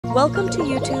Welcome to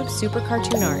YouTube Super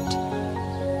CartoonArt.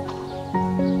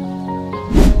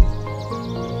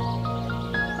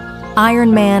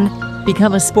 Iron Man,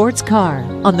 become a sports car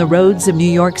on the roads of New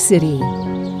York City.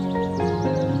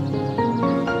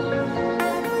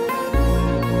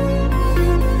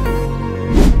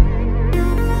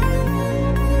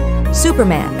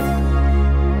 Superman,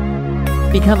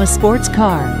 become a sports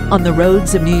car on the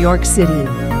roads of New York City.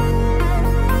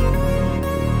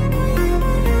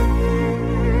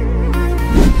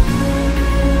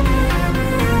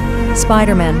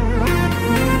 Spider-Man,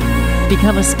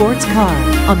 become a sports car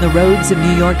on the roads of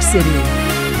New York City.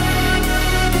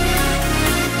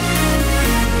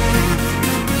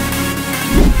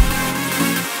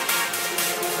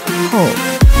 Hulk,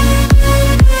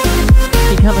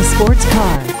 become a sports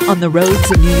car on the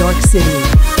roads of New York City.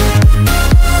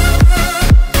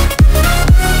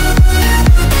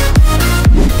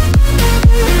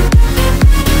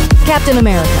 Captain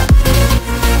America,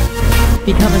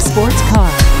 become a sports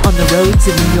car on the roads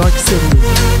of New York City.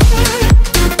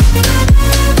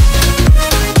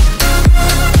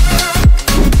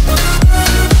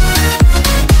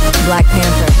 Black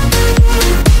Panther,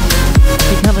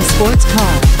 become a sports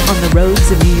car on the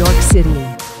roads of New York City.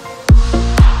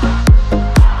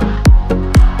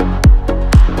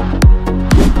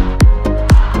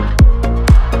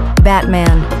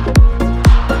 Batman,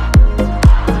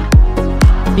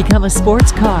 become a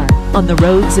sports car on the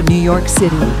roads of New York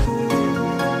City.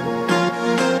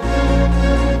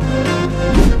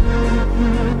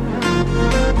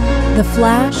 The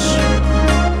Flash,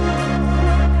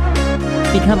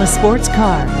 become a sports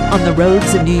car on the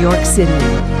roads of New York City.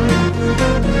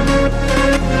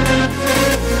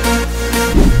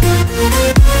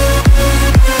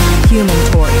 Human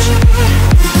Torch,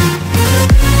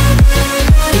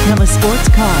 become a sports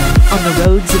car on the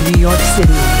roads of New York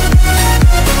City.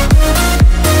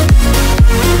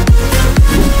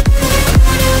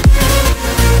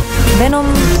 Venom,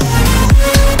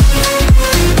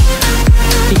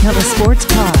 become a sports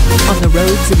car on the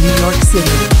roads of New York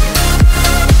City.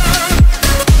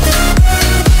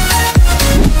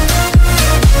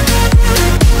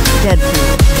 Deadpool,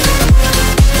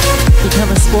 become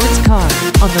a sports car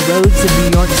on the roads of New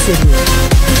York City.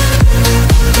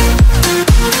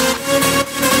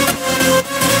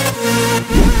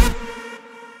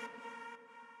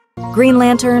 Green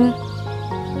Lantern,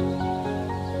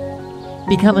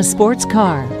 become a sports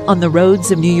car on the roads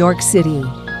of New York City.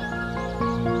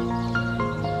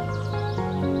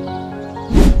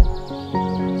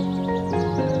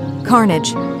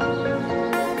 Carnage,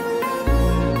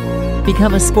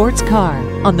 become a sports car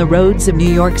on the roads of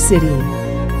New York City.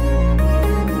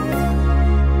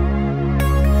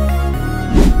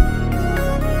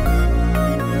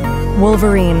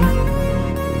 Wolverine,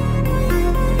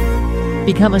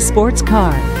 become a sports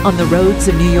car on the roads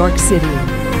of New York City.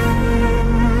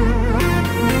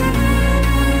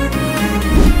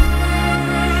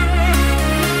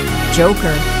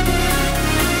 Joker,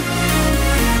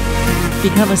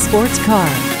 become a sports car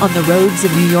on the roads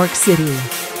of New York City.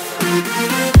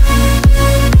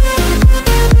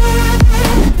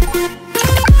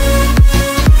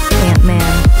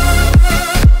 Ant-Man,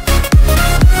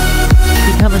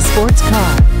 become a sports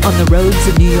car on the roads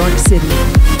of New York City.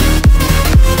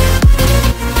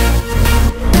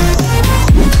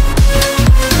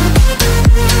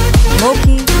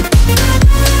 Loki,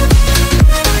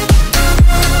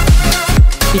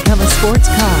 become a sports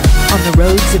car on the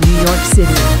roads of New York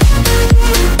City.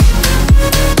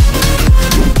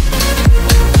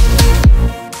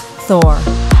 Thor,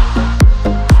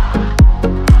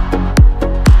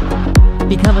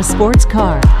 become a sports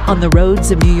car on the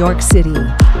roads of New York City.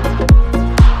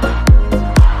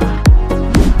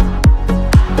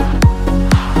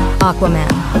 Aquaman,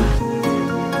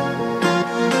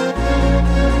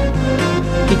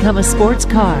 become a sports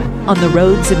car on the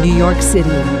roads of New York City.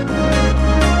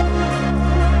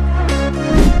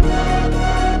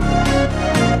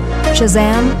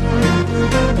 Shazam,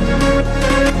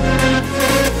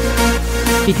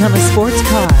 become a sports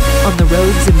car on the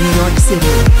roads of New York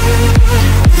City.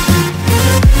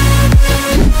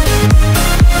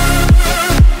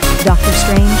 Doctor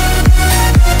Strange,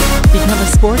 become a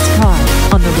sports car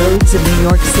on the roads of New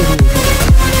York City.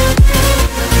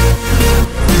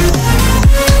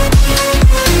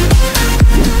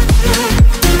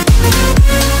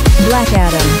 Black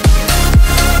Adam,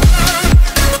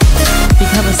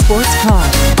 become a sports car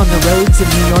on the roads of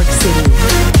New York City.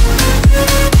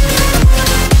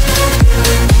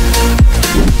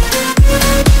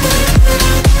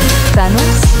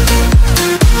 Thanos,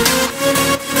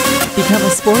 become a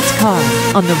sports car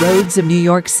on the roads of New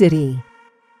York City.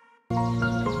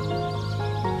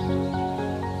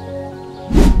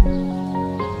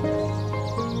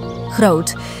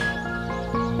 Groot.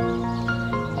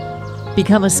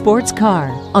 Become a sports car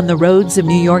on the roads of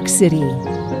New York City.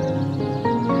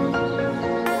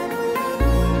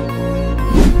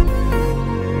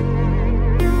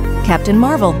 Captain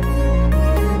Marvel.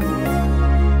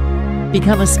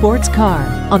 Become a sports car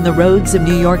on the roads of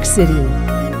New York City.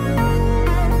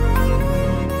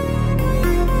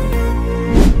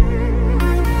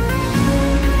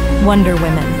 Wonder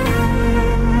Woman.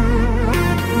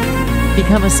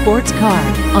 Become a sports car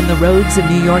on the roads of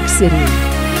New York City.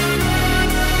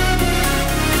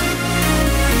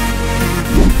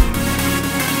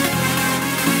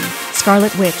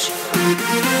 Scarlet Witch.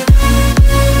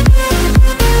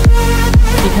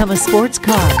 Become a sports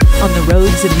car on the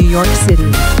roads of New York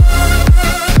City.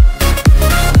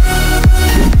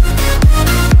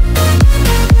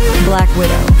 Black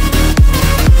Widow.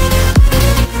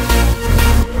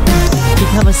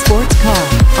 Become a sports car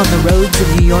on the roads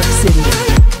of New York City.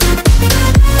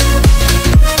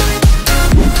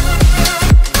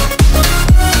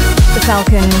 The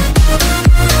Falcon.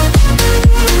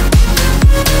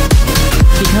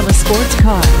 Become a sports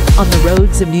car on the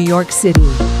roads of New York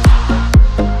City.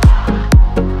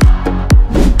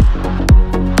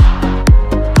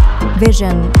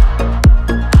 Vision.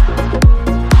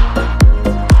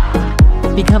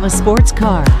 Become a sports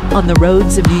car on the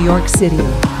roads of New York City.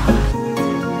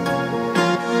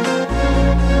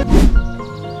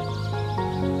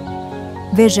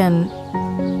 Vision.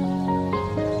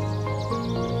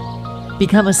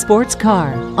 Become a sports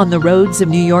car on the roads of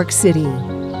New York City.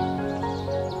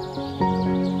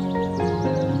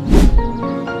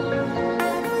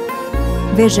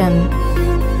 Vision.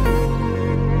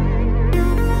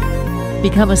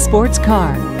 Become a sports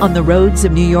car on the roads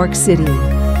of New York City.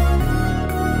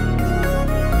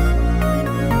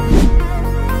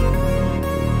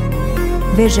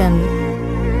 Vision.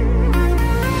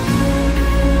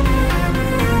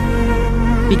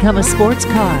 Become a sports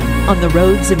car on the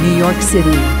roads of New York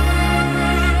City.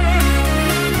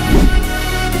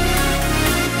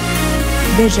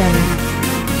 Vision.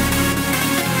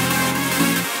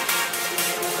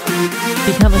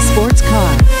 Become a sports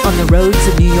car on the roads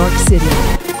of New York City.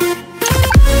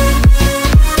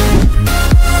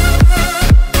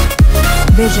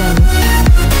 Vision.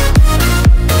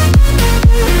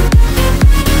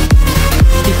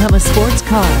 Become a sports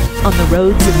car on the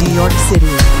roads of New York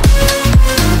City.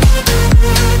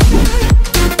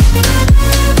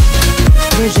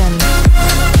 Vision.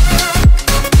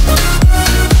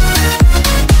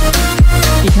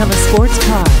 Become a sports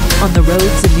car on the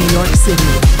roads of New York City.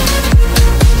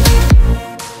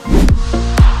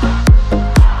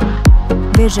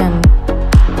 Vision.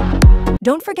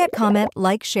 Don't forget comment,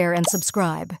 like, share, and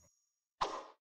subscribe.